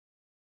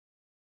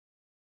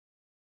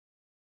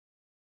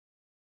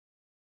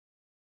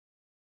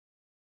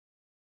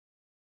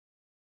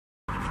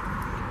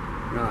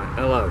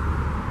Hello,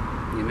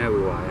 you know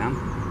who I am,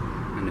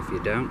 and if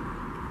you don't,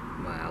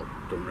 well,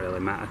 doesn't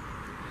really matter.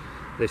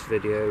 This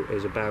video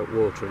is about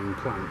watering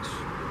plants.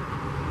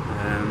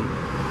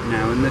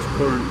 Now in this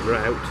current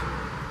drought,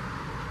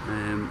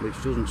 which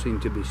doesn't seem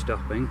to be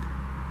stopping,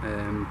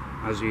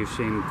 as you've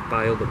seen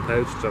by other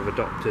posts, I've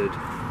adopted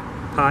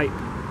pipe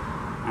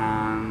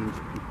and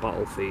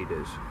bottle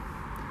feeders.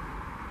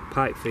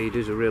 Pipe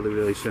feeders are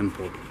really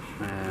simple.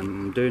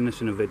 I'm doing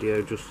this in a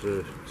video just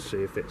to see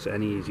if it's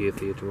any easier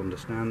for you to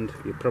understand.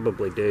 You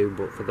probably do,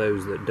 but for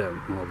those that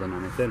don't, more than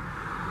anything,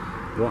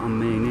 what I'm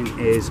meaning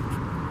is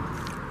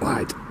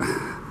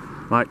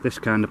like this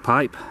kind of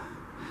pipe,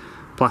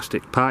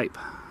 plastic pipe,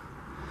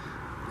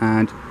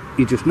 and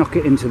you just knock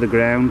it into the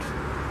ground.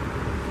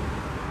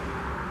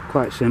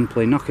 Quite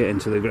simply, knock it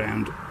into the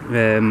ground.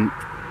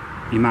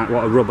 You might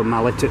want a rubber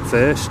mallet at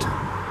first,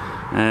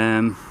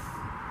 and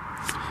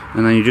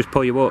then you just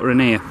pour your water in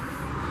here,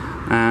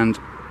 and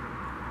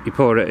you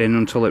pour it in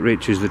until it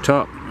reaches the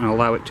top and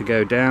allow it to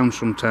go down.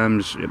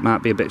 Sometimes it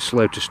might be a bit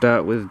slow to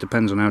start with,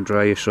 depends on how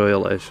dry your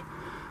soil is,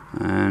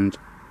 and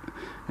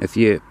if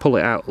you pull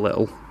it out a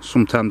little,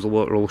 sometimes the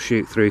water will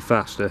shoot through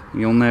faster.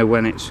 You'll know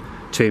when it's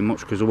too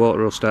much because the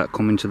water will start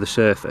coming to the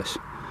surface.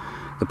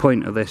 The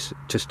point of this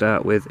to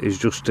start with is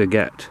just to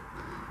get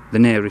the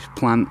nearest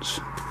plants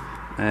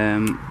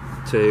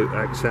to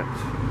accept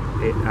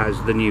it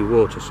as the new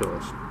water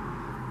source.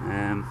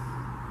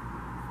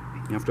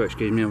 You have to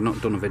excuse me, I've not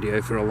done a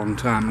video for a long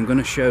time. I'm going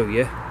to show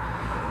you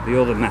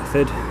the other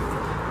method,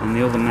 and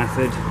the other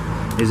method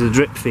is a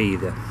drip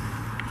feeder,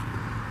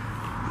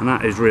 and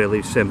that is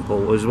really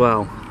simple as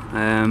well.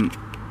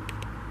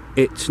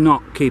 It's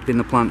not keeping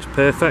the plants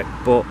perfect,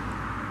 but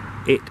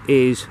it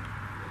is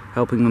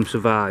helping them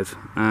survive,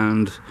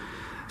 and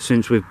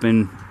since we've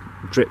been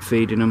drip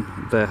feeding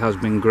them, there has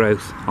been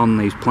growth on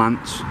these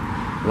plants,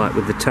 like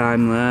with the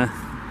thyme there,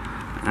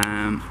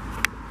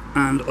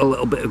 and a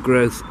little bit of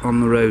growth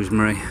on the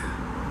rosemary.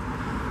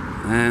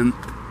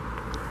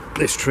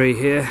 This tree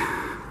here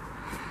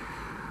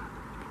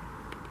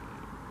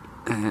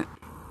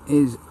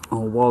is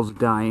or was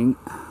dying,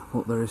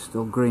 but there is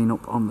still green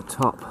up on the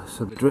top,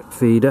 so the drip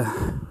feeder,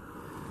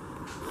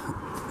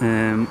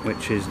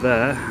 which is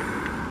there,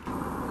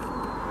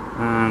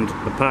 and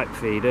the pipe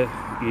feeder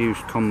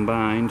used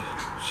combined,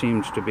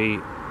 seems to be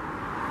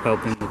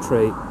helping the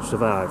tree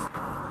survive.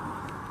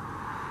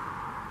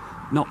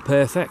 Not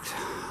perfect,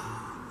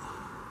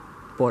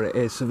 but it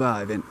is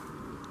surviving.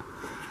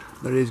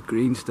 There is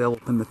green still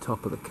up in the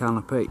top of the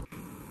canopy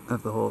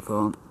of the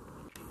hawthorn.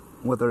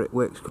 Whether it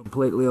works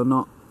completely or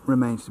not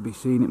remains to be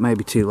seen. It may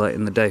be too late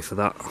in the day for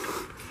that.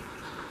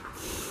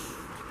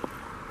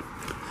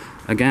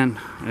 Again,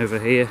 over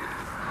here,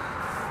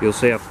 you'll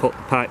see I've put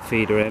the pipe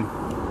feeder in.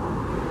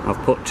 I've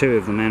put two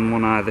of them in,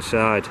 one either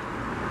side.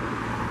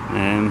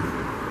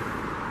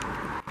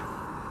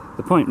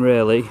 The point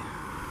really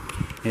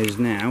is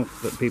now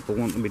that people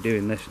want to be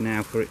doing this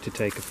now for it to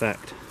take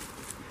effect.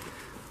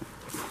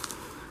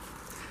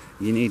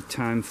 You need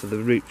time for the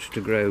roots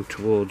to grow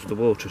towards the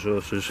water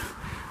sources,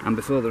 and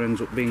before there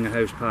ends up being a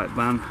hosepipe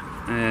ban,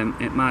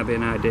 it might be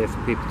an idea for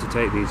people to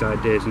take these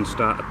ideas and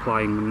start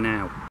applying them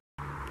now.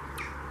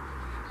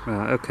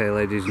 Right, okay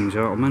ladies and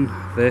gentlemen,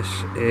 this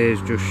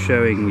is just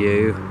showing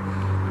you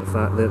the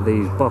fact that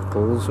these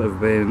bottles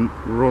have been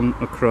run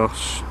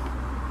across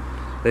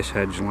this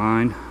hedge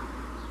line,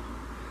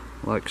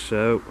 like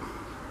so,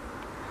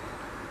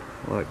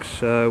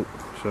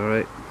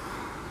 sorry,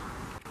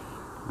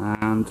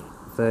 and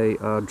they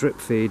are drip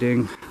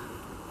feeding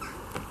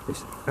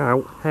this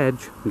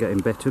hedge. I'm getting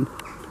bitten,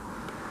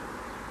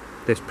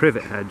 this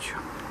privet hedge,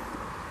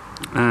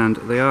 and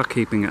they are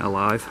keeping it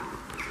alive,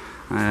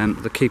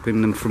 they're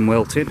keeping them from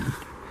wilting.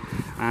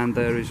 And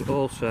there is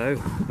also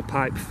the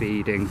pipe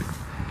feeding.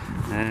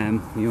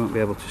 You won't be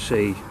able to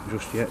see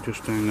just yet,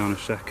 just hang on a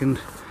second.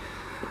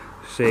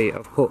 See,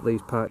 I've put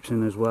these pipes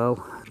in as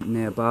well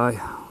nearby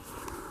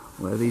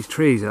where these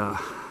trees are,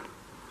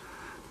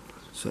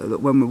 so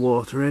that when we're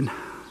watering,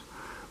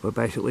 we're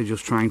basically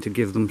just trying to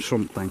give them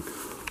something.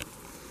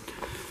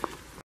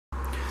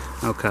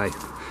 Okay,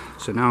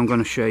 so now I'm going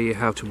to show you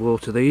how to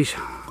water these.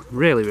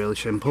 Really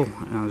simple,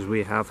 as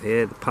we have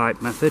here the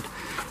pipe method.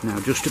 Now,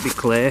 just to be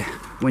clear,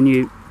 when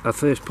you are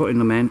first putting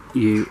them in,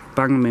 you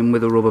bang them in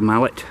with a rubber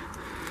mallet.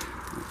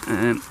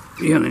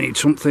 You're going to need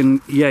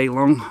something yay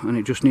long, and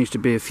it just needs to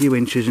be a few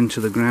inches into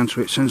the ground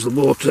so it sends the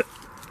water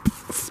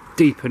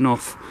deep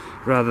enough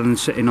rather than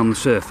sitting on the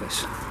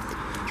surface.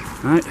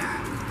 Right,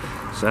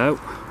 so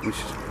we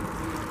just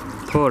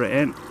pour it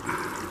in,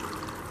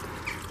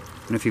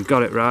 and if you've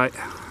got it right,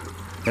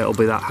 it'll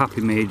be that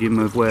happy medium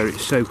of where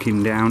it's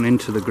soaking down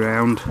into the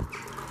ground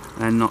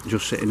and not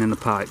just sitting in the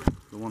pipe.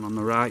 The one on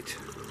the right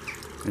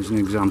is an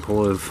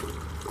example of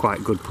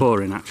quite good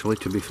pouring, actually,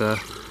 to be fair.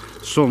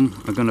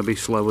 Some are going to be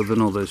slower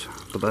than others,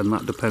 but then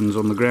that depends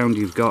on the ground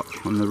you've got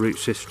and the root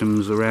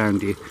systems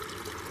around you.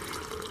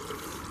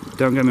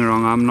 Don't get me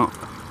wrong, I'm not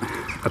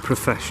a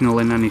professional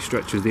in any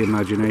stretch of the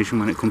imagination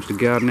when it comes to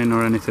gardening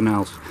or anything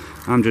else,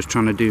 I'm just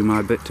trying to do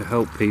my bit to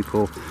help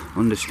people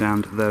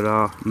understand there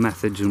are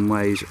methods and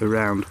ways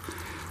around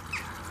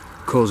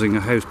causing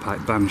a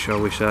hosepipe ban,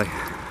 shall we say,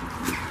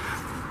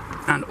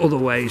 and other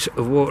ways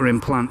of watering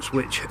plants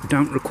which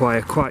don't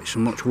require quite so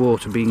much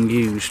water being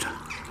used.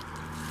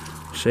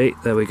 See,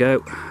 there we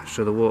go.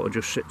 So the water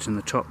just sits in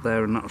the top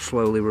there and that'll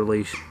slowly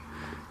release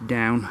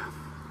down.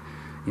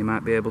 You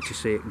might be able to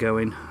see it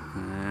going.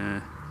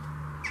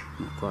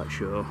 Not quite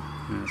sure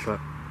if I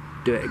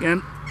do it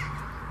again.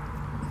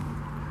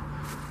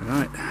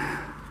 Right.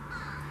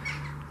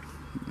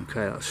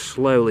 Okay, that's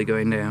slowly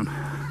going down,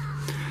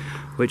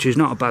 which is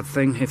not a bad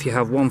thing if you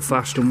have one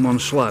fast and one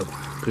slow,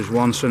 because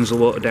one sends the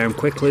water down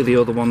quickly, the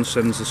other one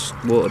sends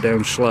the water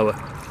down slower.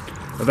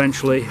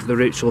 Eventually the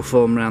roots will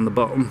form around the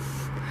bottom,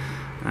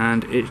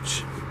 and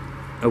it's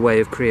a way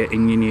of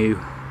creating your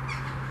new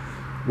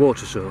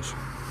water source.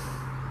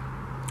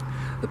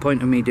 The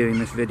point of me doing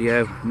this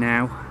video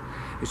now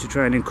is to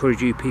try and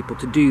encourage you people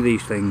to do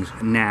these things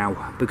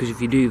now, because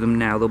if you do them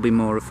now they'll be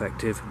more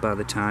effective by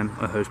the time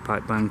a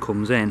hosepipe ban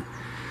comes in,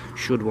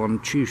 should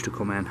one choose to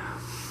come in.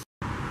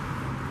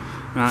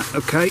 Right,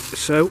 okay,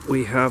 so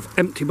we have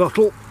empty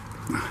bottle,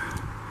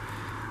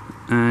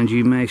 and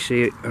you may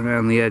see it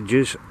around the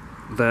edges.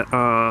 There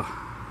are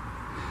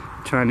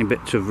tiny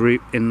bits of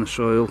root in the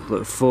soil that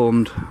have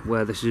formed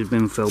where this has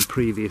been filled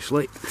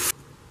previously.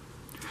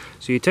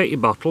 So you take your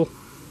bottle,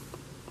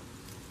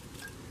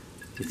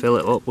 you fill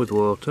it up with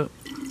water,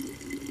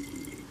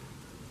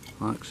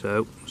 like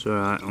so. It's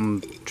alright,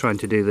 I'm trying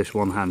to do this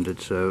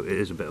one-handed, so it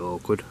is a bit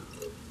awkward.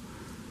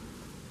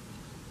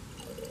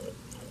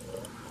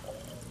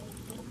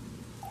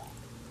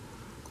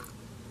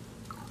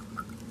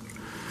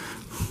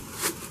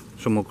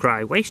 Some will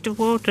cry, waste of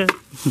water,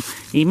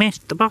 he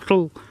missed the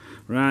bottle.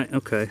 Right,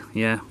 okay,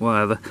 yeah,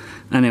 whatever.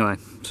 Anyway,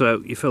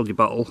 so you filled your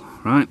bottle,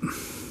 right?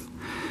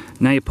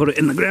 Now you put it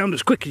in the ground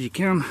as quick as you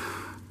can,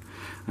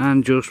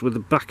 and just with the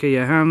back of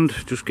your hand,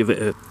 just give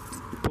it a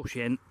push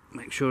in,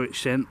 make sure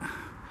it's in,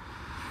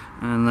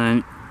 and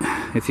then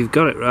if you've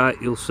got it right,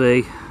 you'll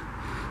see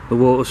the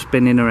water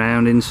spinning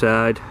around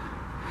inside,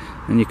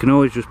 and you can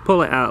always just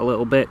pull it out a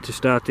little bit to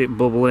start it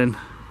bubbling,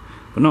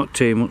 but not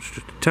too much,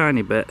 just a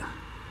tiny bit,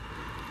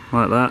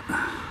 like that.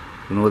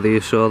 I don't know whether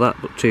you saw that,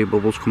 but 2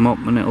 bubbles come up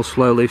and it'll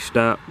slowly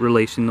start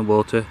releasing the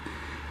water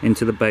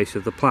into the base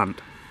of the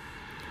plant.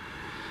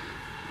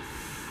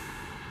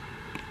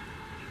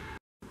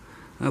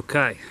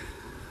 Okay,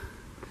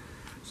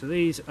 so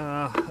these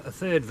are a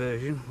third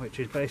version, which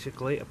is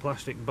basically a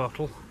plastic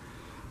bottle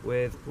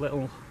with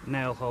little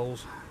nail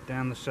holes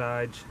down the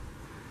sides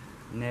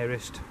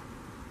nearest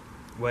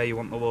where you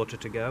want the water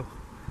to go.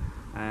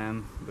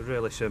 But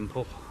really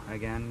simple.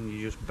 Again,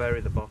 you just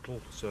bury the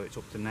bottle so it's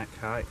up to neck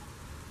height,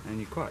 and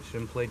you quite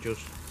simply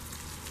just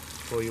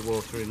pour your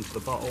water into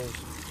the bottles,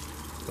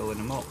 filling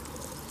them up.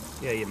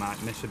 Yeah, you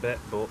might miss a bit,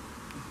 but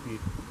you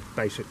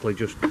basically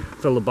just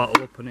fill the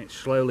bottle up and it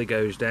slowly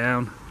goes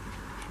down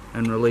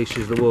and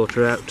releases the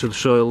water out to the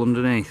soil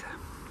underneath.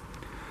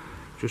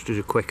 Just as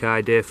a quick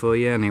idea for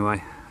you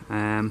anyway.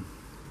 And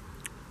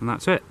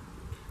that's it.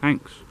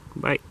 Thanks.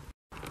 Bye.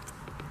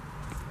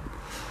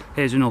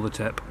 Here's another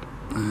tip,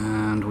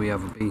 and we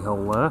have a bee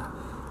hole there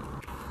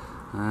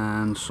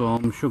and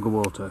some sugar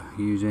water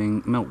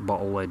using milk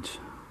bottle lids.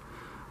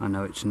 I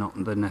know it's not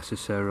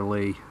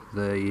necessarily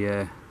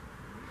the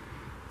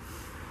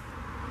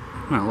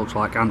well, it looks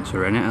like ants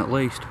are in it at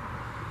least.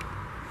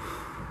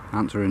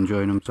 Ants are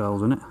enjoying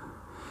themselves in it.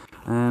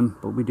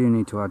 But we do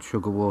need to add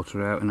sugar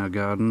water out in our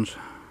gardens,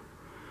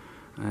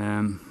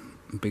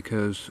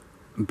 because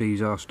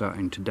bees are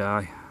starting to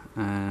die,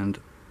 and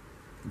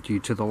due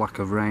to the lack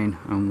of rain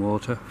and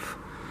water.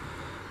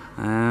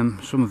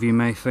 Some of you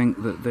may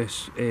think that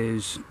this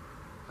is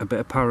a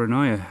bit of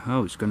paranoia.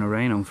 Oh, it's going to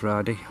rain on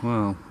Friday.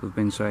 Well, we've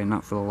been saying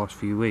that for the last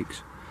few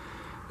weeks.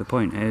 The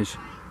point is,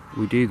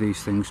 we do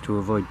these things to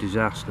avoid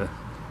disaster.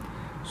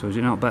 So is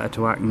it not better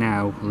to act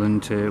now than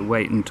to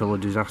wait until a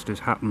disaster's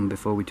happened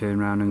before we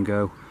turn around and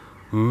go,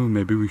 oh,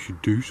 maybe we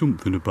should do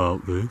something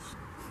about this?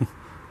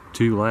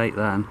 Too late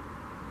then.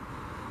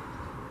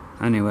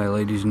 Anyway,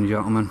 ladies and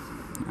gentlemen,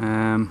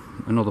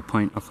 another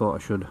point I thought I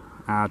should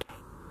add.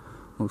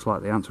 Looks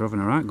like the ants are having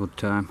a right good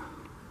time.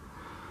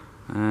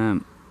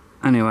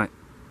 Anyway,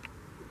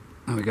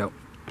 there we go.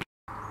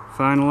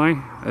 Finally,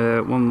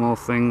 one more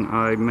thing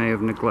I may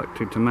have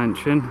neglected to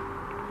mention.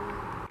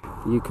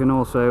 You can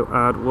also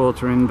add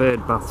water in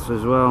bird baths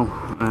as well.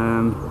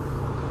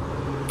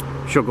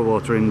 Sugar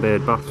water in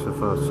bird baths,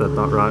 if I said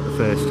that right the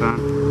first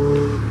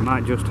time.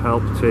 Might just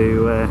help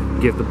to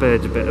give the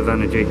birds a bit of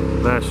energy.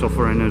 They're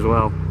suffering as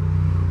well.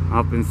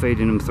 I've been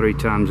feeding them 3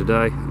 times a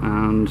day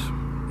and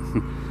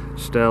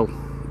still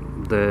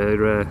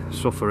they're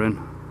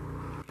suffering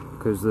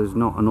because there's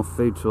not enough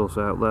feed source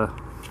out there.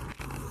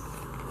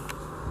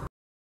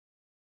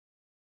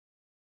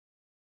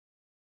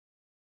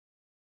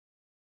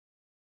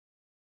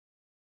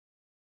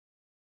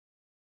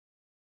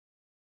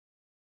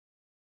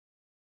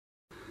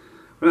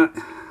 Right,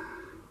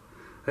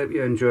 hope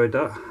you enjoyed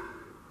that.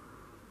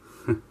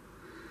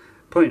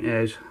 Point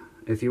is,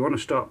 if you want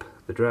to stop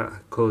the drought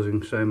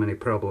causing so many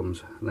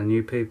problems, then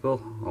you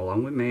people,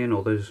 along with me and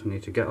others,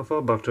 need to get off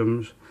our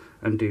bottoms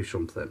and do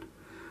something.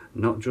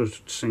 Not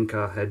just sink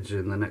our heads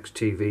in the next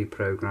TV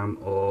programme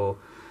or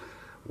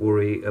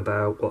worry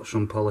about what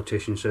some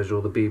politician says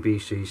or the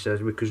BBC says,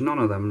 because none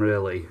of them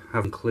really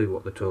have a clue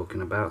what they're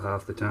talking about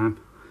half the time.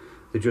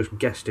 They just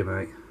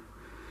guesstimate.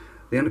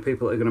 The only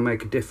people that are going to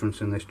make a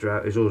difference in this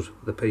drought is us,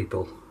 the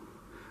people.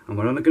 And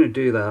we're only going to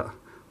do that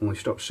when we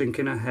stop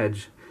sinking our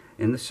heads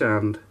in the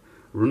sand,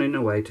 running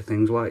away to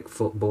things like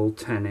football,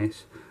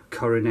 tennis,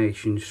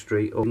 Coronation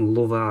Street or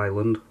Love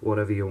Island,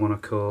 whatever you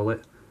want to call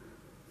it.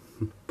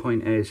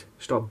 Point is,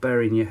 stop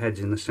burying your heads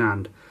in the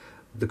sand.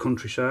 The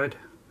countryside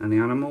and the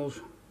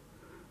animals,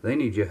 they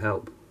need your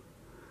help.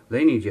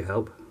 They need your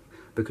help,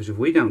 because if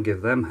we don't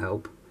give them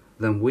help,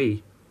 then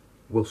we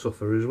will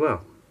suffer as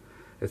well.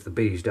 If the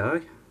bees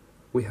die,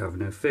 we have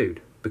no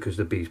food, because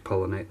the bees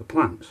pollinate the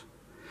plants.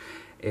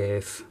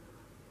 If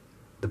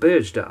the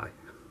birds die,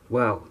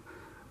 well,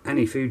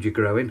 any food you're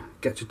growing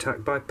gets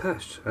attacked by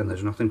pests, and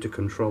there's nothing to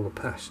control the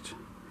pests.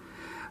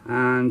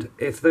 And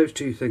if those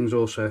two things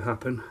also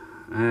happen,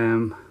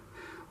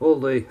 all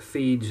the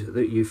feeds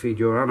that you feed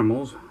your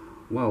animals,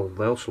 well,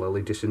 they'll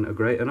slowly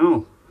disintegrate and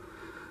all.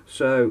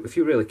 So if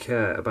you really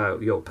care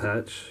about your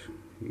pets,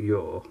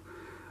 your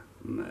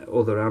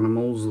other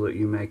animals that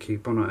you may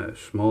keep on a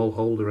small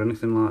hold or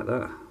anything like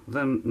that,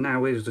 then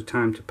now is the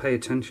time to pay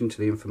attention to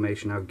the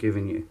information I've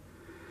given you.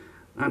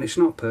 And it's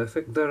not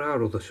perfect, there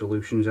are other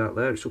solutions out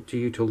there. It's up to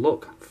you to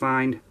look,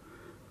 find,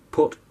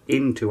 put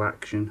into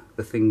action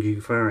the things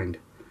you find.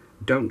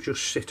 Don't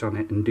just sit on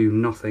it and do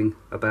nothing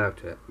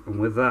about it. And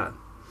with that,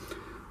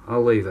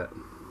 I'll leave it.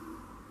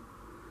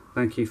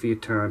 Thank you for your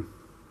time.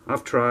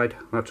 I've tried,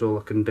 that's all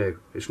I can do.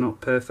 It's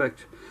not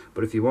perfect,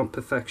 but if you want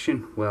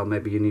perfection, well,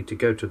 maybe you need to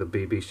go to the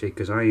BBC,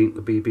 because I ain't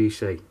the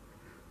BBC.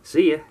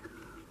 See ya!